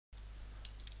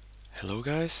Hello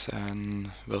guys, and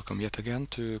welcome yet again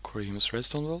to Koorihime's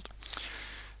redstone world.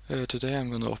 Today I'm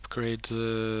going to upgrade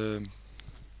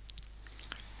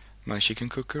my chicken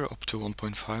cooker up to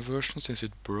 1.5 version since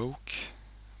it broke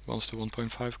once the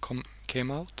 1.5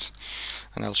 came out,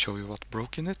 and I'll show you what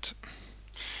broke in it.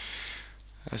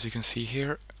 As you can see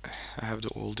here, I have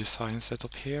the old design set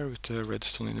up here with the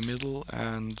redstone in the middle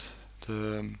and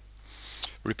the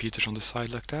repeaters on the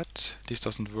side like that. This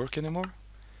doesn't work anymore.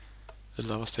 The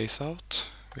lava stays out,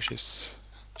 which is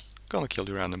gonna kill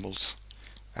your animals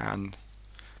and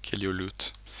kill your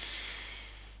loot.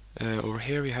 Over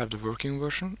here we have the working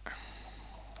version.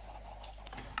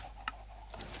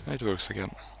 It works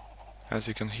again. As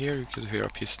you can hear, you could hear a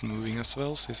piston moving as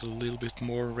well, so there's a little bit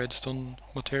more redstone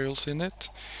materials in it.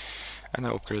 And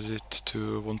I upgraded it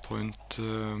to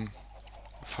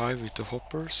 1.5 with the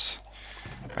hoppers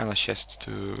and a chest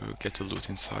to get the loot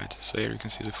inside. So here you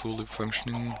can see the fully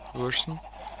functioning version.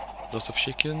 Lots of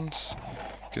chickens.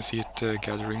 You can see it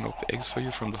gathering up eggs for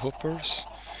you from the hoppers.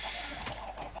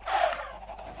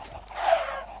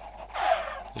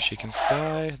 The chickens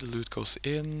die, the loot goes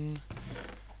in,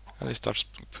 and it starts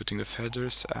putting the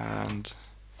feathers and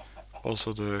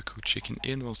also the cooked chicken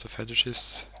in once the feathers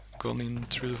is gone in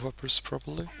through the hoppers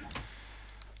properly.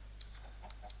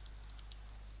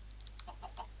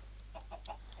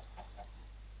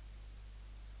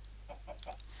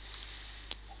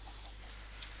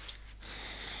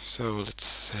 So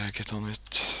let's get on with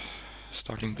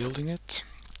starting building it.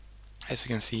 As you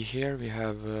can see here, we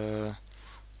have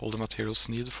all the materials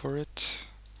needed for it.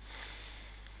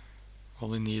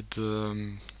 Only need 4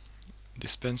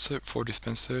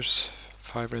 dispensers,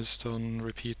 5 redstone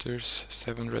repeaters,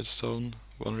 7 redstone,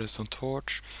 1 redstone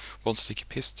torch, 1 sticky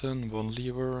piston, 1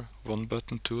 lever, 1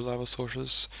 button, 2 lava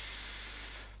sources,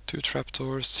 2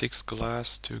 trapdoors, 6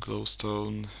 glass, 2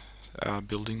 glowstone, a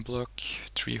building block,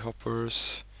 3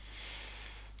 hoppers,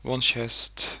 1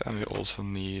 chest, and we also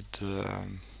need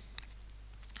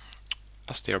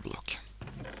a stair block,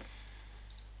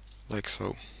 like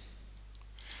so.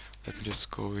 Let me just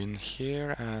go in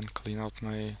here and clean out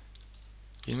my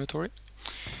inventory,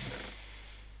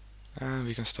 and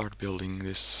we can start building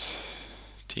this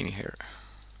thing here.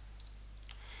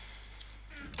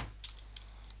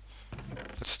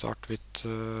 Let's start with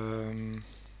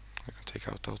I can take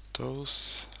out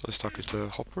those. Let's start with the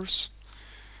hoppers.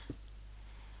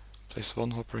 Place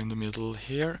 1 hopper in the middle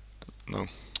here. No,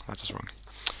 that was wrong.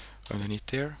 Underneath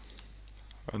there,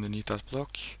 underneath that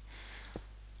block.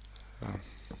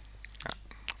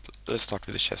 Let's start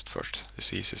with the chest first. It's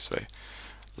the easiest way.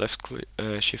 Left click,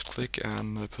 shift click,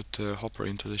 and put the hopper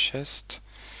into the chest.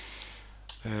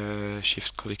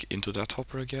 Shift click into that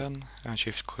hopper again, and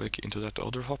shift click into that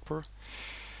other hopper.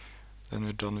 Then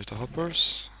we're done with the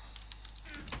hoppers.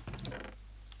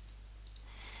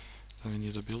 Then we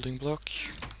need a building block,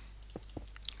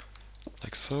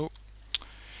 like so.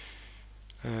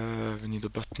 We need a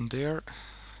button there.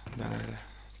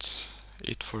 That's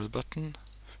it for the button.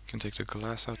 We can take the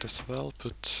glass out as well.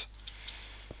 Put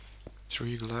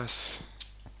 3 glass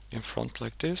in front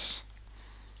like this.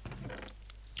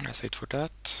 That's it for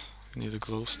that. We need a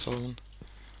glowstone.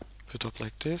 Put up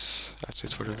like this. That's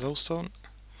it for the glowstone.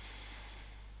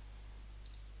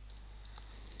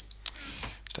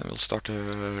 Then we'll start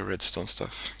the redstone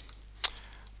stuff.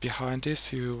 Behind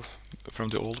this, from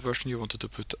the old version, you wanted to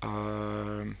put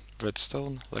a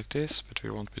redstone like this, but we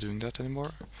won't be doing that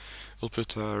anymore. We'll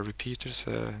put repeaters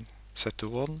set to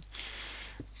 1,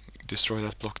 destroy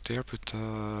that block there, put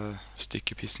a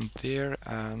sticky piston there,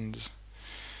 and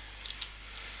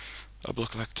a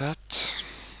block like that.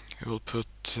 We'll put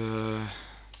the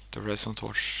redstone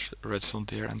torch, redstone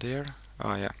there and there.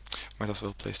 Ah yeah, might as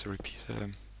well place the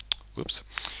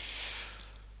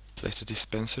place the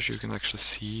dispensers. You can actually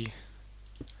see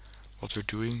what we're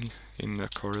doing in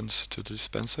accordance to the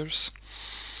dispensers.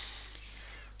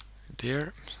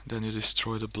 There, then you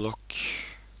destroy the block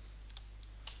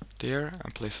there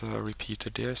and place a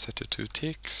repeater there, set to 2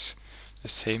 ticks. The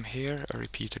same here, a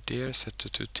repeater there, set to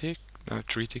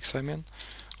 3 ticks I mean,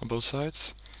 on both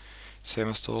sides. Same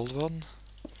as the old one.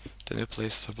 Then you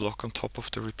place the block on top of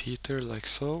the repeater, like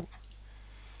so.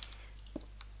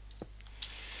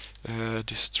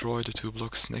 Destroy the 2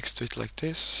 blocks next to it like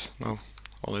this. No,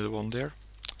 only the one there,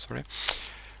 sorry.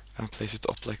 And place it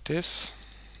up like this,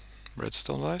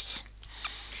 redstone wise.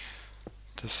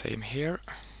 The same here.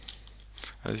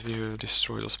 And if you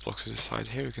destroy those blocks to the side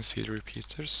here, you can see the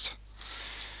repeaters.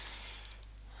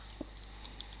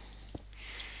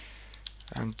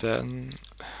 And then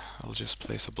I'll just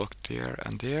place a block there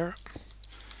and there.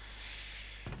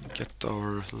 Get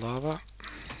our lava.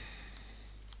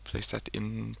 Place that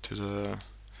into the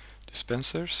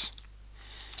dispensers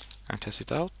and test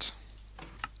it out.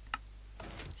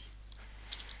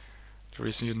 The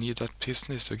reason you need that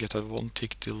piston is to get a 1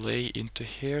 tick delay into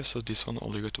here, so this one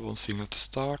only got 1 signal at the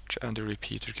start and the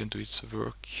repeater can do its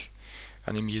work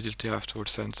and immediately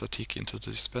afterwards sends a tick into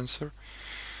the dispenser.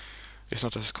 It's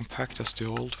not as compact as the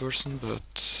old version,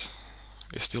 but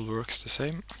it still works the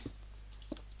same.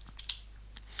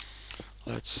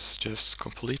 Let's just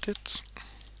complete it.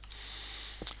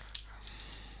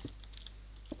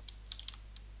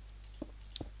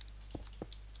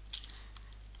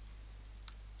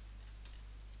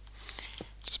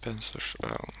 Dispensers,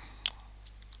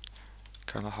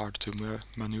 kind of hard to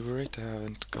maneuverate. I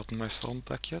haven't gotten my sound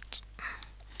back yet.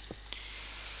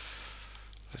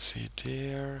 Let's see,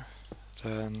 there,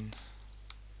 then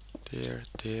there,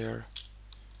 there.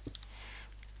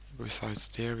 Besides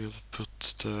there, we'll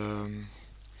put the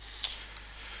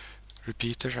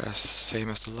repeater as same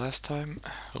as the last time.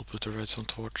 We'll put the redstone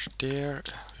torch there.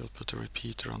 We'll put the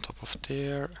repeater on top of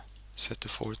there. Set to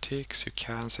 4 ticks. You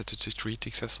can set it to 3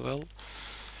 ticks as well.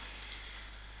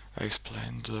 I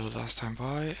explained last time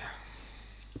why.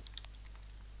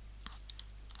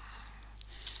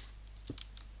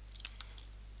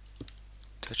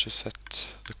 That should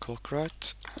set the clock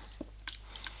right.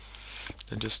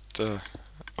 Then just, oh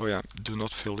yeah, do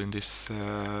not fill in this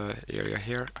area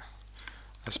here.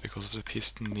 That's because of the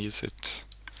piston needs it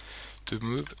to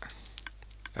move.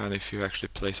 And if you actually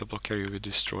place a block here, you will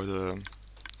destroy the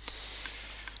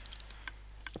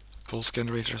pulse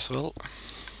generator as well.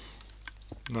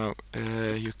 Now,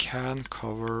 you can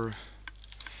cover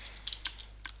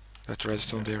that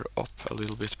redstone there up a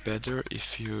little bit better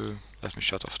if you... Let me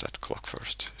shut off that clock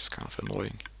first, it's kind of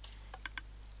annoying.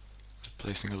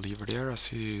 Placing a lever there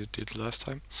as you did last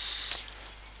time.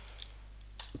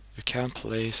 You can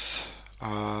place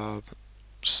a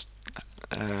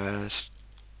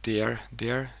stair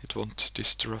there, it won't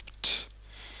disrupt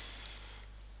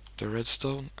the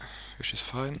redstone, which is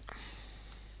fine.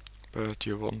 But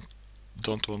you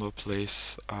don't want to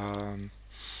place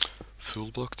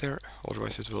full block there,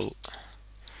 otherwise it will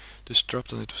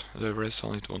disrupt and the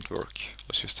redstone it won't work.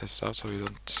 Let's just test it out so we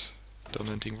don't do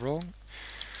anything wrong.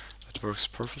 That works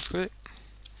perfectly.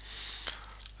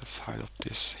 Let's hide up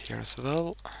this here as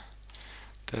well.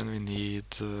 Then we need,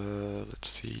 let's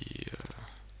see,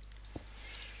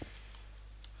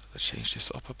 let's change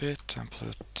this up a bit and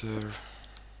put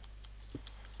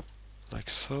like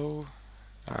so.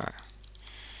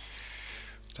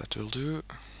 That will do.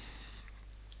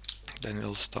 Then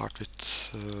we'll start with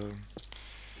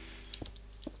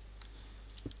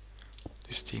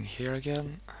this thing here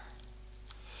again.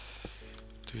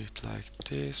 Do it like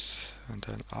this and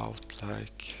then out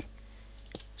like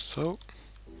so.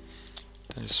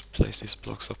 Then just place these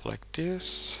blocks up like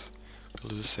this.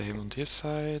 We'll do the same on this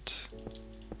side.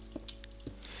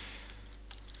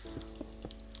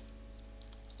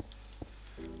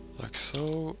 Like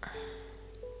so.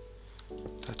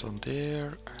 That on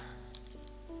there.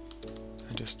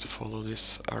 And just follow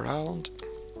this around.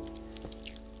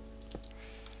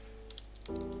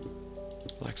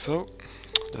 Like so.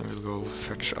 Then we'll go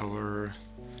fetch our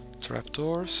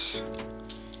trapdoors.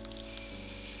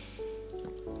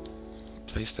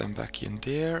 Place them back in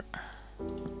there.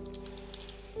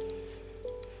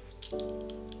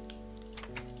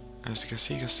 As you can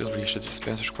see, you can still reach the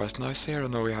dispensers quite nice here,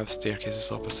 and now we have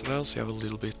staircases up as well, so you have a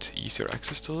little bit easier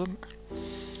access to them.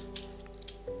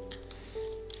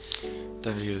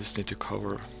 Then you just need to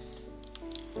cover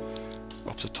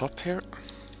up the top here.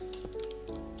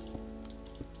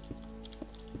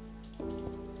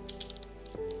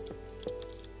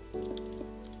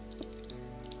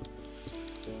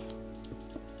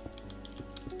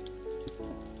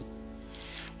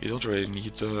 You don't really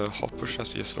need the hoppers,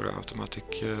 that's just for the automatic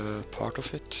part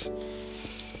of it.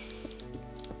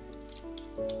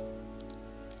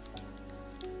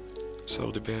 So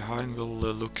the behind will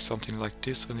look something like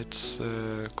this when it's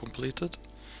completed.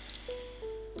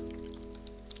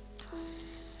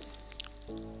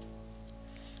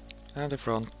 And the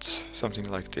front, something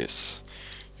like this.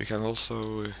 You can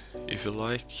also, if you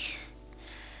like,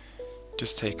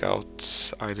 just take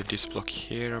out either this block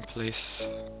here and place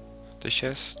the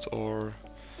chest, or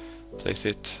place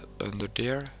it under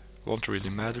there. Won't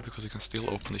really matter because you can still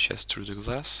open the chest through the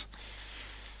glass.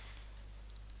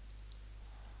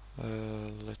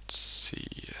 Let's see,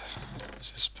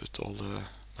 let's just put all the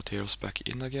materials back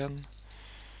in again.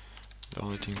 The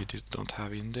only thing we don't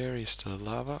have in there is the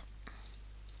lava.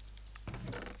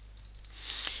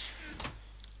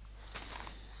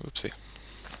 Oopsie,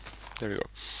 there we go.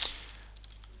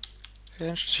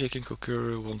 And chicken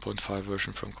cooker 1.5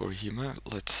 version from Koorihime.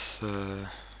 Let's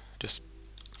just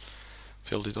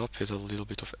filled it up with a little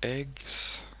bit of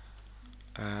eggs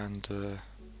and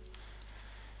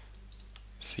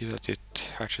see that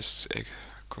it hatches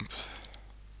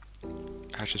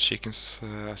hatches chickens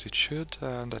as it should,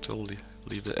 and that will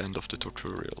leave the end of the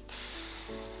tutorial.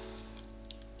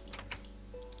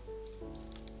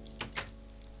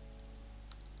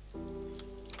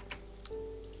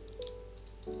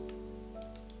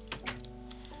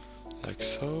 Like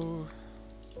so.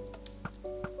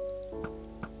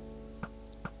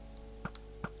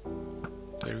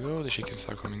 There we go, the chickens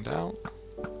are coming down.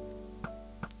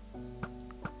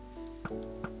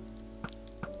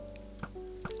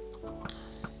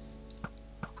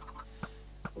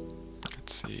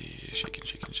 Let's see,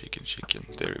 chicken,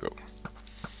 there we go.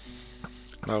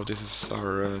 Now this is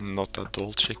our not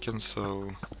adult chicken,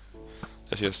 so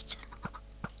let's just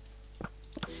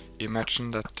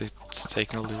imagine that it's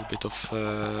taken a little bit of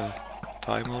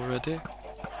time already.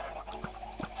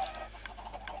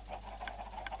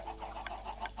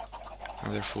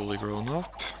 And they're fully grown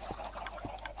up.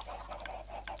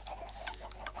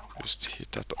 Just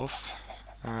hit that off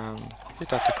and hit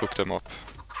that to cook them up.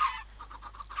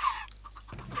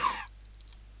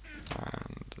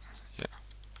 And yeah,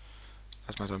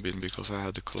 that might have been because I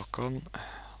had the clock on.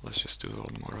 Let's just do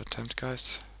one more attempt,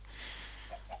 guys.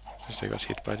 Since they got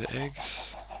hit by the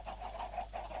eggs.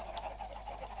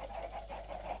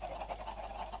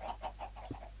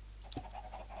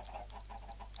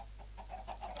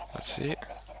 Let's see.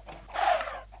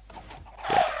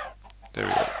 Yeah, there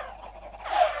we go.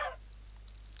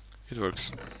 It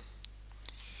works.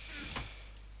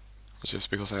 It's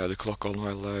just because I had the clock on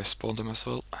while I spawned them as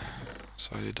well.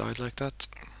 So I died like that.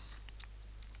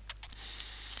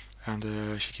 And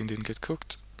the chicken didn't get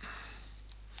cooked.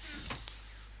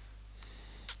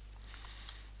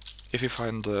 If you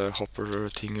find the hopper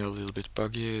thing a little bit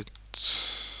buggy,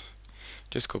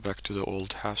 just go back to the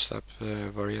old half slab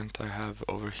variant I have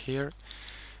over here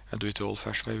and do it the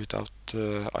old-fashioned way without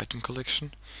item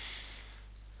collection.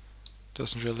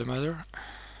 Doesn't really matter.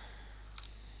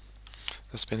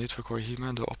 That's been it for Koorihime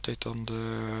and the update on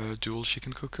the dual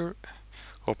chicken cooker.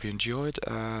 Hope you enjoyed,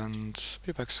 and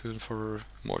be back soon for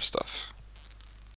more stuff.